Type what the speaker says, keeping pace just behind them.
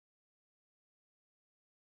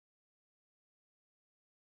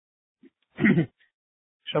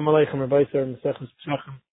Shalom Aleichem, Rabbi Sir, Mesechus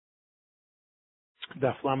Pesachim,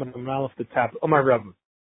 Daf Lamed Amral of the tab. Omar Rav.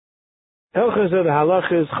 Hilchos of the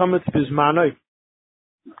halach is chametz bismanoi.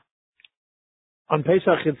 On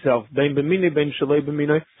Pesach itself, bein b'minoi, bein shalei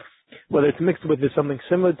b'minoi, whether it's mixed with something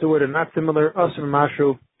similar to it or not similar, aser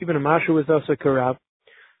mashu, even a mashu is aser karav,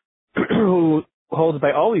 who holds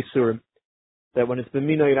by all Yisurim, that when it's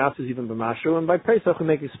b'minoi, it asks even b'mashu, and by Pesach we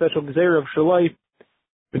make a special gzeira of shalei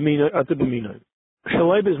b'minoi, atu b'minoi.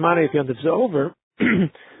 Shalei bismanoi, if Yontif is over,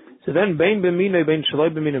 so then bein b'minoi, bein shalei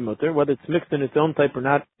b'minoi mutter, whether it's mixed in its own type or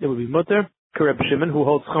not, it would be mutter. Reb Shimon, who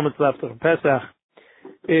holds chametz left of Pesach,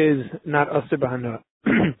 is not aser b'hana.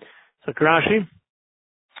 So Karashi,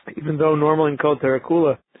 even though normally in Kol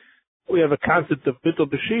Terakula we have a concept of bittul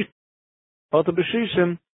b'shish, alta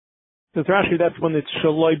b'shishim, so Rashi, that's when it's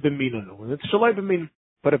shaloi b'minoi. When it's shaloi b'min,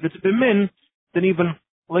 but if it's b'min, then even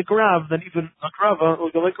like Rav, even a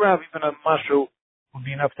mashu would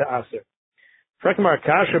be enough to aser. Frekmar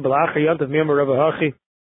kasher b'lacha yantav miyam Rav hachi.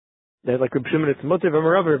 That like Reb Shimon, it's mutter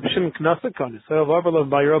v'marav Reb Shimon knasakon. So Rav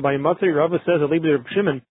by Rabbi Matzah, Rav says a libid Reb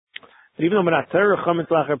Shimon. That even though Menater chametz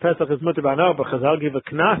lachar Pesach is mutter b'ano, but Chazal give a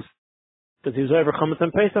knas because he was over chametz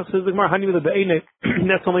on Pesach. Says the Gemara hani with the be'ene.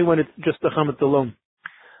 That's only when it's just the chametz alone.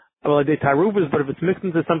 Well, they taruvas, but if it's mixed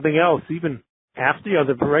into something else, even after the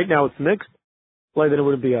other, but right now it's mixed, then it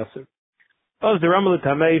wouldn't be aser. Oh, the Ramal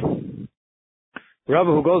Tamei, Rav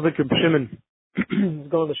who goes like Reb Shimon, is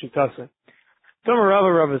going to Shitasa. Tomer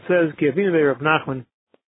Rava says, Ki avinu Rav Nachman.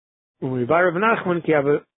 When we buy Rav Nachman, Ki have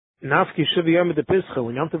a nafki shivi yom de pischa.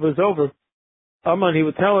 When Yom Tov was over, Aman, he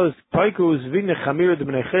would tell us, Paiku is vine chamir de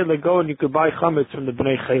bnei chela, go and you could buy chametz from the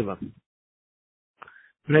bnei chela.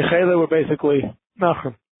 Bnei chela were basically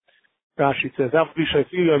Nachem. Rashi says, Al b'shay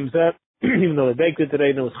fiyu yom zeh, even though they baked it today,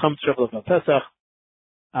 and it was chametz shavuot of Pesach,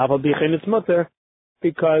 Aval b'chein it's mutter,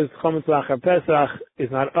 because chametz lachar Pesach is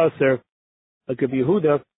not aser, like Rabbi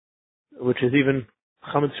Yehuda, which is even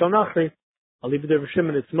chametz shal nachri. I'll leave it there for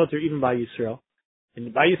Shimon, it's mutter even by Yisrael.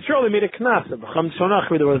 And by Yisrael they made a knas, but chametz shal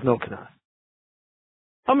nachri there was no knas.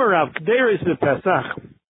 Amarav, there is the Pesach,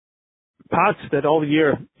 pots that all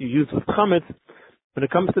year you use with chametz. When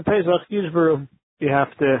it comes to Pesach, Yishbaru, you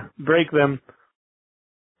have to break them,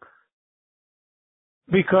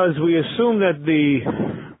 because we assume that the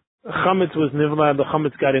chametz was nivla, the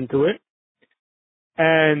chametz got into it,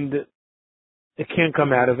 and it can't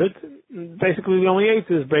come out of it. Basically, the only eight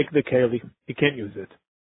is break the keli. You can't use it.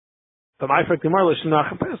 But my Pesach,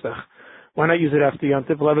 why not use it after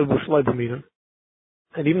Yantif?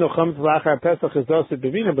 And even though chametz lachar Pesach is also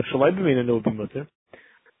b'minoi, but shalai b'minoi no would be mutter.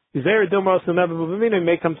 Yizera doma also never b'minoi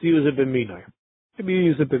may come to use it b'minoi. Maybe you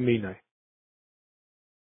use it b'minoi.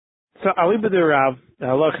 So aliba de Rav, the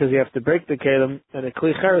halach is you have to break the kelim, and the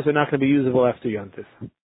kli cheres are not going to be usable after Yantif.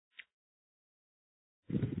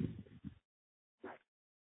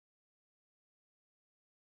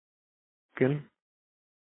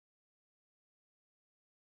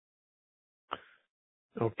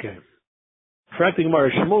 Okay. Fracting Gemara,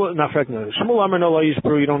 Shmuel Amar no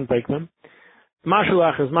Yishbru, you don't bake them.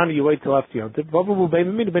 Mashulach is money, you wait till after Yontif. Vavu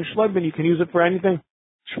ben Shleibin, you can use it for anything.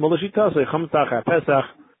 Shmuel Shita, so Chametach Pesach,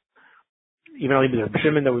 even only Reb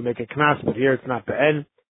Shimon that we make a knas, but here it's not be'en.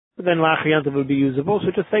 But then Lach Yontif would be usable,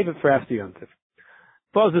 so just save it for after Yontif.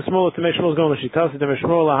 Pause the Shmuel to Shmuel's going to Shita, so the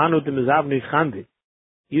Shmuel Lahanu to Mizavni Chandi.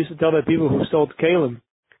 He used to tell the people who sold Kalim,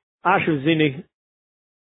 Asher Zini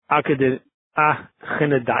Akadid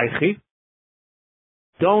Chinadaichi,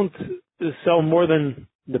 don't sell more than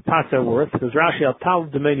the pots are worth, because Rashi al Tal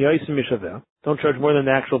Domain Yoisim Mishavel, don't charge more than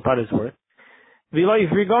the actual pot is worth.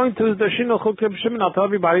 If you're going to the Shinol Chuk Reb Shimon, I'll tell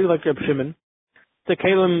everybody like Reb Shimon, the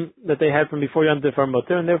Kalim that they had from before Yantif are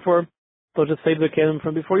mutter, and therefore they'll just save the Kalim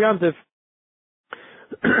from before Yantif.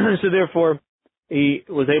 So therefore, he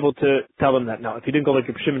was able to tell them that. Now, if he didn't go like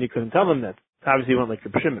Reb Shimon, he couldn't tell them that. Obviously, he went like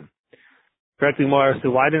Reb Shimon. Correctly, Moira,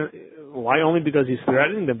 so why only because he's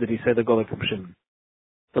threatening them did he say they go like Reb Shimon?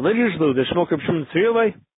 The ladies do the Shmuel Reb Shimon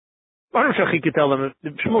Tzrielei. Why don't he could tell them?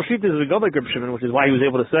 The Shmuel Shita is a go like Reb Shimon, which is why he was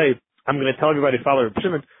able to say, "I'm going to tell everybody to follow Reb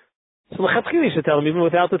Shimon." So Lechatchili should tell them even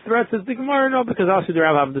without the threats. It's the Gemara, no, because obviously the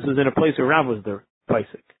Rav, this was in a place where Rav was the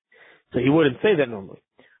Pesach, so he wouldn't say that normally.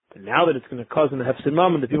 But now that it's going to cause them to have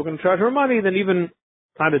simam and the people are going to charge more money, then even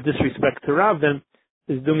out of disrespect to Rav, then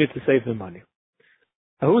is doing it to save the money.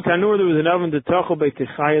 Ahu Tanur, there was an oven to Tachel Beit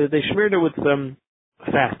Tichaya that they smeared it with some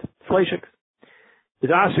fat, fleishik. He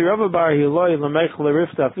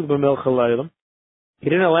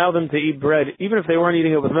didn't allow them to eat bread, even if they weren't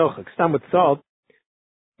eating it with milk, stam with salt,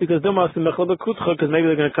 because maybe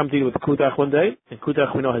they're going to come to eat with kutach one day, and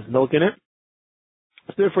kutach we know has milk in it.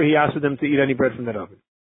 So therefore he asked them to eat any bread from that oven.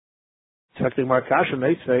 You're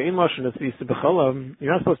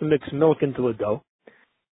not supposed to mix milk into a dough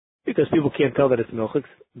because people can't tell that it's milk.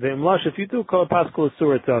 If you do, call a paschal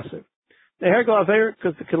asur, it's also. The hergel aver,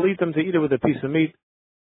 because it can lead them to eat it with a piece of meat.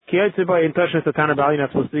 Kiyatzibay in Tashnas Tatana Bali,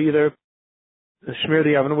 not supposed to either smear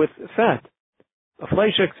the oven with fat. A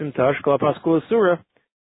fleishek in Tash, call a paschal asura.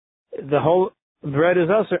 The whole bread is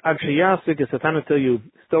also akshiyasik is satana till you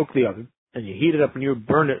stoke the oven and you heat it up and you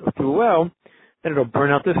burn it too well. Then it'll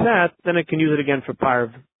burn out the fat, then it can use it again for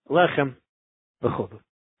parv, lechem, v'chud.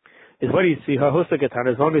 Is what do you see?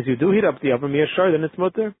 As long as you do heat up the oven, miyashar, then it's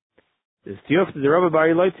mutter. There's tiyufta, the Rabbi Bar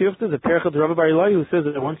Ilai tiyufta, the perchel, the Rabbi Bar Ilai, who says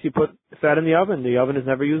that once you put fat in the oven is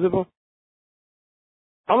never usable.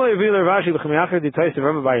 So if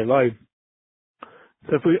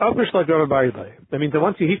we uppish like Rabbi Bar Ilai, that means that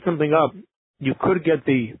once you heat something up, you could get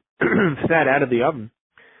the fat out of the oven.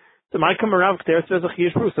 So why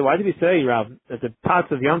did he say, Rav, that the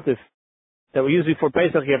pots of Yontif that we use before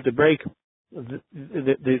Pesach, you have to break, the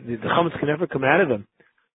chametz can never come out of them.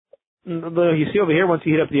 You see over here, once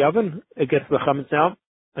you heat up the oven, it gets the chametz out,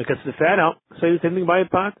 it gets the fat out. Say the same thing by a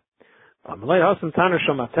pot. The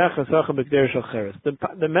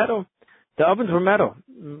metal, the ovens were metal.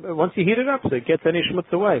 Once you heat it up, so it gets any schmutz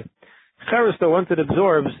away. Cheres, though, once it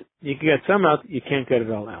absorbs, you can get some out, you can't get it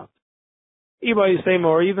all out. Or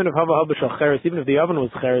even if even if the oven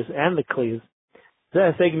was cheres and the klias,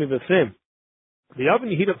 the oven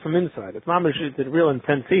you heat up from inside. It's not it's a real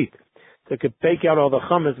intense heat. So it could bake out all the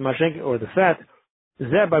chametz, or the fat.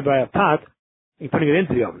 By a pot, you're putting it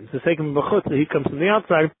into the oven. So the heat comes from the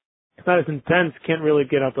outside. It's not as intense, can't really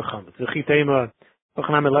get out the chametz.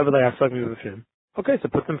 Okay, so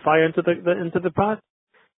put some fire into the pot.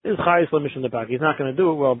 There's chayes lemish in the back. He's not going to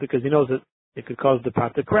do it well because he knows that it could cause the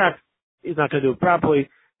pot to crack. He's not going to do it properly,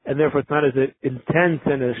 and therefore it's not as intense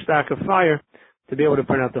and a stack of fire to be able to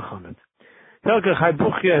burn out the chametz. So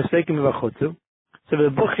the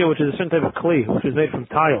buchya, which is a certain type of kli, which is made from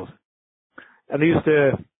tiles, and they used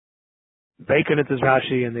to bake on it as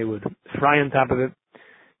Rashi, and they would fry on top of it.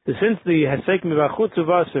 So since the hasek mivachutzu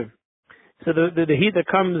vaser, so the heat that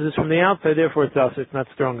comes is from the outside, therefore it's also it's not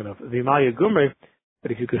strong enough. V'imaya gumri,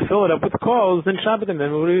 but if you could fill it up with coals, then shabbatim,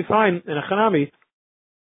 then it would be fine in a chanami.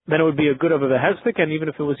 Then it would be a good of a hestik, and even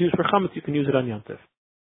if it was used for chametz, you can use it on Yontif.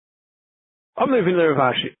 When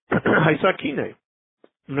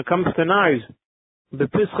it comes to knives, the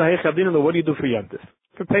pischa, what do you do for Yontif?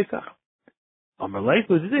 For Pesach. I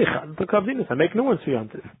make new ones for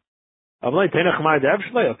Yontif.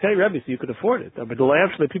 Okay, Rebbe, so you could afford it. But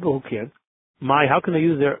the people who can't, how can they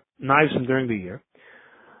use their knives from during the year?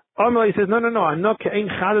 He says, no, I'm not.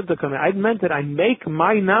 I meant that I make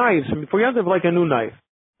my knives for Yontif like a new knife.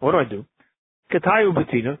 What do? Katayu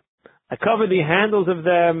betina. I cover the handles of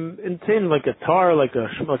them in tin, like a tar, like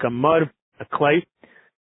a mud, a clay,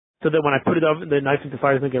 so that when I put it up, the knife into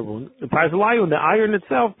fire doesn't get ruined. The parzalayu and the iron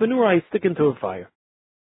itself, benura, I stick into a fire.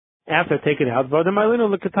 After I take it out, and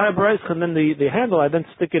then the handle, I then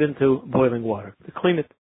stick it into boiling water to clean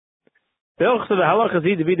it. You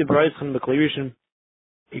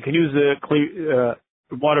can use the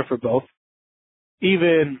water for both,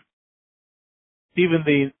 even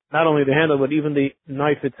not only the handle, but even the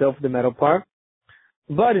knife itself, the metal part.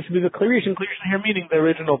 But it should be the klirishin here meaning the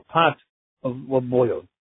original pot of what boiled.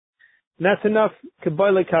 And that's enough.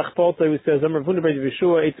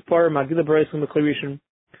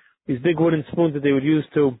 These big wooden spoons that they would use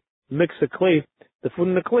to mix the clay, the food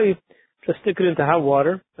in the clay, just stick it into hot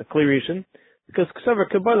water, a klirishin, because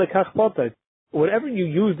whatever you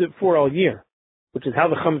used it for all year, which is how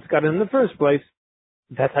the chametz got in the first place,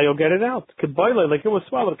 that's how you'll get it out. Like it was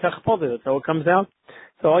swallowed, that's how it comes out.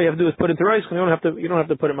 So all you have to do is put it into rice, and you don't have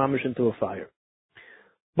to put it mamish into a fire.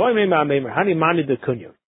 The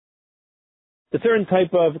certain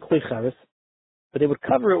type of klicharis, but they would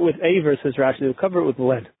cover it with aver, says Rashi, they would cover it with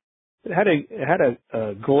lead. It had a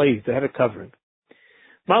glaze, it had a covering.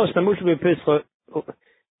 You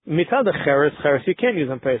can't use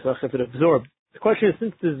on Pesach if it absorbs. The question is,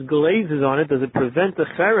 since this glaze is on it, does it prevent the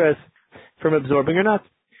cheres from absorbing or not?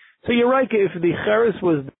 So you're right, if the cheres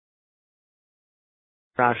was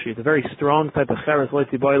Rashi, it's a very strong type of cheres,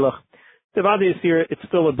 loiti boilach, the obvious here, it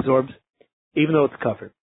still absorbs, even though it's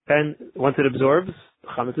covered. And once it absorbs, the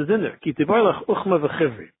chametz is in there. Kiti boilach uchma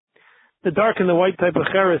v'chivri. The dark and the white type of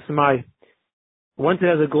cheres, once it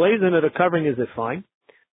has a glaze in it, a covering, is it fine?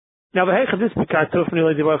 Now, if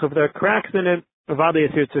there are cracks in it, it's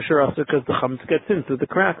because the chametz gets in through the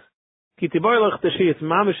cracks. Kiti boilach, it's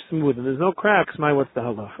mamish smooth, and there's no cracks. What's the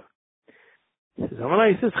halacha? He says,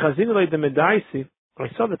 I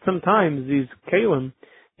saw that sometimes these kalim,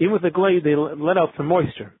 even with the glaze, they let out some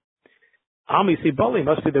moisture. Amisi Bali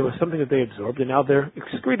must be there was something that they absorbed, and now they're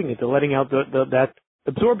excreting it. They're letting out that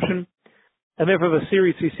absorption. And therefore, the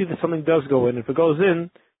series, you see that something does go in. If it goes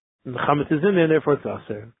in, and the chametz is in there, therefore it's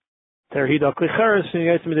aser. Terhida klicheres,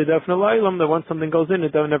 that once something goes in,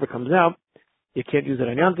 it never comes out. You can't use it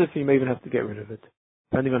on yantif, you may even have to get rid of it,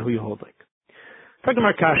 depending on who you hold like. The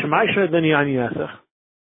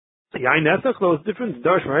yain nesach, those different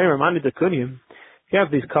darsh marayim, ramani dekunim, you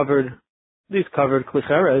have these covered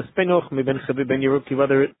klicheres,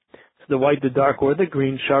 whether it's the white, the dark, or the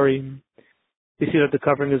green shari. You see that the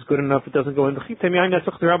covering is good enough, it doesn't go in.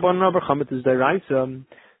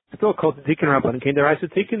 It's still called the tikkun rabban. Came the raisa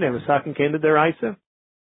tikkun there. Masakin came the deraisa.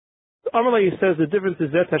 Amalei says the difference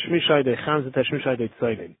is that tashmishai de chans and tashmishai de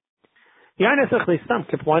tzaydim. Yain they stamp,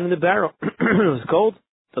 kept wine in the barrel. It was cold,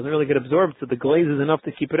 doesn't really get absorbed, so the glaze is enough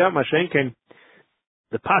to keep it out. Mashenkin,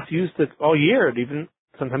 the pot's used it all year. Even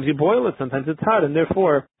sometimes you boil it, sometimes it's hot, and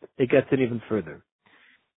therefore it gets it even further.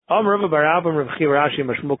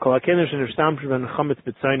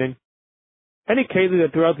 Any keli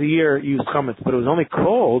that throughout the year used chametz, but it was only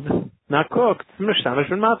cold, not cooked,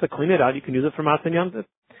 clean it out, you can use it for matzah and yantif.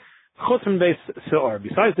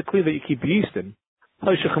 Besides the kli that you keep yeast in,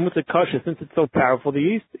 since it's so powerful, the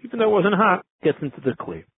yeast, even though it wasn't hot, gets into the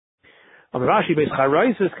kli. And the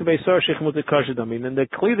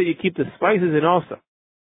kli that you keep the spices in also.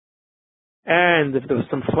 And if there was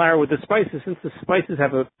some flour with the spices, since the spices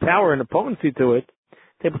have a power and a potency to it,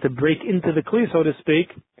 it's able to break into the kli, so to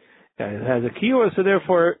speak. It has a kiyur, so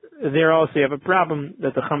therefore there also you have a problem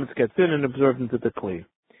that the chametz gets in and absorbed into the kli.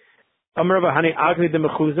 And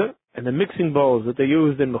the mixing bowls that they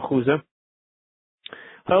used in mechuzah,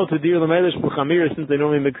 since they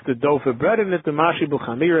normally mix the dough for bread in it, the mashi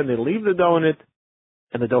b'chamir, and they leave the dough in it,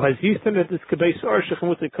 and the dough has yeast in it. This kabei sar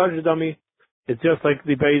shechamut kajdami. It's just like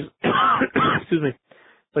the base, excuse me,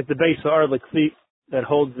 like the base sar, like that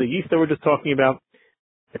holds the yeast that we're just talking about.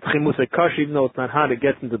 It's chimusay kash, even though it's not hot, it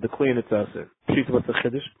gets into the kli and it's aser. Sheet what's the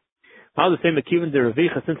chiddush. How the same akivan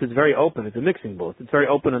deravicha, since it's very open, it's a mixing bowl. It's very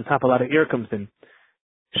open on top, a lot of air comes in.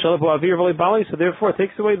 Shalavu avir v'lei bali, so therefore it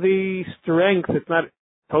takes away the strength. It's not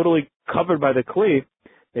totally covered by the kli.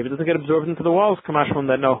 Maybe it doesn't get absorbed into the walls. Kamash from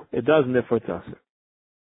that, no, it does, and therefore it's aser.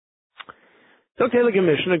 So okay, like a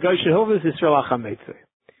mission, a guy should hold his Yisrael achametze.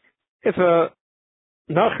 If a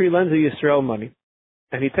nachri lends a Yisrael money,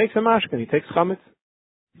 and he takes a mashkin, he takes chametz.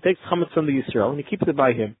 He takes chametz from the Yisrael and he keeps it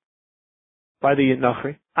by him, by the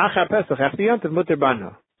Nachri. Acha Pesach, after Yantav, mutter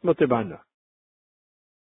bana.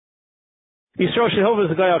 Yisrael Shehovah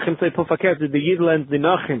is a guy Achim say Pufaket, the Yid lends the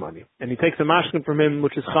Nachri money, and he takes a mashkin from him,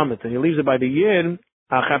 which is chametz, and he leaves it by the Yid.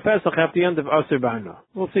 Acha Pesach, after Yantav, aser bana.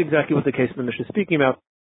 We'll see exactly what the case of the Mishnah is speaking about.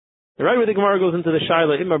 The right way the Gemara goes into the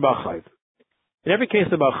Shaila, Imar B'Chayv. In every case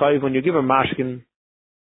of B'Chayv, when you give a mashkin,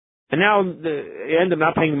 and now you end up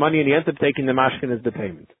not paying money, and you end up taking the mashkin as the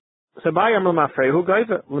payment. So Bayam L'Mafrei, who gave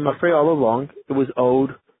it? L'Mafrei all along, it was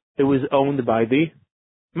owned by the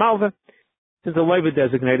Malva. Since the Leiva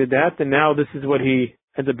designated that, and now this is what he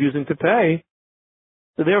ends up using to pay.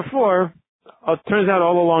 So therefore, it turns out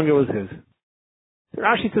all along it was his.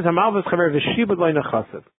 Rashi says, HaMalva's chaver v'shibud loy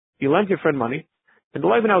nechasav. You lent your friend money, and the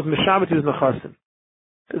Leiva now is Meshabat his nechasim.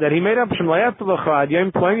 So that he made up Shem Layat L'Chad,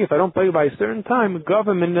 Yom Playing, if I don't pay you by a certain time,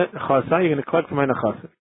 Gavim in Chasa, you're going to collect from my nechasim.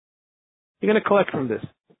 You're going to collect from this.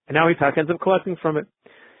 And now he ends up collecting from it.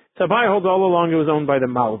 So Abai holds all along it was owned by the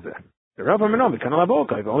Malveh. The Rabbi Menomi, kind of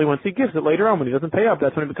like only once he gives it later on, when he doesn't pay up,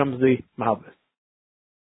 that's when it becomes the Malveh.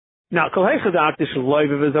 Now, Kol Heichad Akdish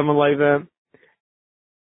Leiva v'Zam Leiva,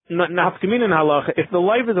 Nafkamin and Halacha, if the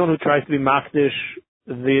Leiva is the one who tries to be Makdish,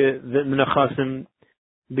 the Nechasim,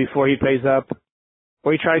 before he pays up,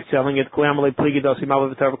 or he tries selling it, according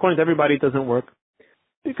to everybody it doesn't work.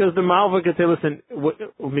 Because the Malva can say, listen,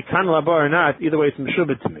 Mikan Laba or not, either way it's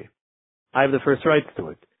Meshubit to me. I have the first rights to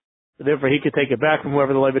it. So therefore he could take it back from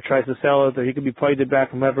whoever the Leiva tries to sell it, or he could be paid it back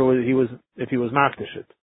from whoever if he was Makdish it.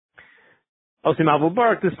 Also Malva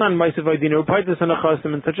Barak, the son, Maisav Aydin, or Paitis and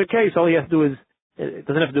Achasim, in such a case, all he has to do is, it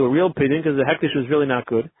doesn't have to do a real pidin, because the Hektish was really not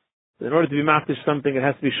good. In order to be Makdish something, it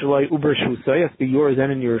has to be Shalai Uber Shusay, it has to be yours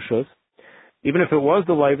and in your Shus. Even if it was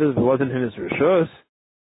the Leiva's, it wasn't in his Rishus.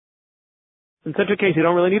 In such a case, you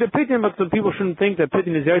don't really need a pidyon, but some people shouldn't think that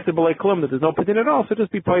pidyon is yaitzer b'lei klum, that there's no pidyon at all, so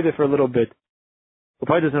just be paid for a little bit. So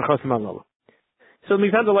the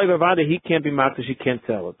Mizan the Leiva Vada, he can't be makdish, he can't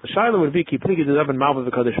sell it. The Shaila would be, keep pligi d'zav and malva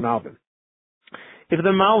v'kadosh malva. If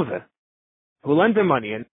the malva, who lent him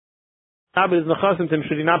money, and Abba is nechasim to him,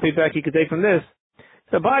 should he not pay back, he could take from this.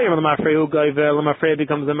 So buyer l'mafrei who gave l'mafrei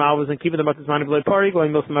becomes the malvas and keeping them at his money b'lei pari,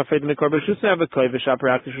 going most l'mafrei to make korban shusay have a klei v'shap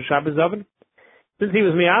reactish v'shap oven. Since he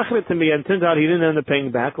was mi'achmet to me and turns out he didn't end up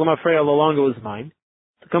paying back, Lama Freya no longer was mine.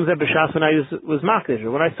 So it comes up B'shas when I was makdish,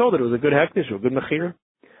 or when I sold it, it was a good hektish, or a good mechira.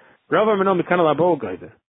 Rava Meno Mikana Labo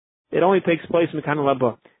Gaida. It only takes place in Mikana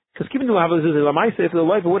Labo. Because keeping the Labo Zuzah, Lamaisa, if the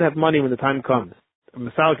wife would have money when the time comes,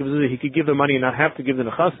 Masalik he could give the money and not have to give the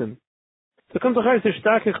Nechasim. So it comes to Chayis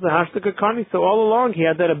Ishtakich, the Hashtag Kani, so all along he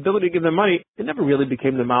had that ability to give them money. It never really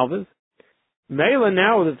became the Malvas. Meila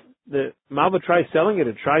now, the Malva tries selling it,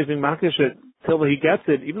 tries being makish it till he gets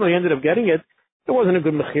it, even though he ended up getting it, it wasn't a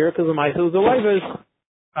good mechira because the Maisa was the Leivas.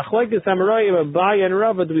 Achlekes Amarayim, Abai and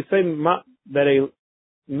Rava, do we say that a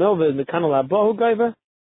Milva is Mikana Laba Hugaiva,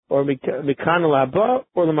 or Mikana Laba,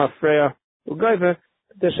 or the Mafreya Hugaiva?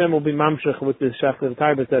 Hashem will be mamshech with this Shach of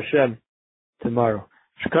Tarbet Hashem tomorrow.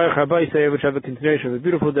 Shkayach Habai say, which have a continuation of a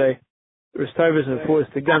beautiful day. There is Tarbet and force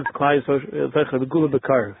to Gans Klai Soch the Gula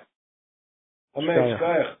Bekarv. Amen.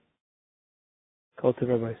 Shkayach. Call to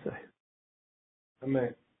Rabbi say.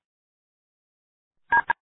 Amen.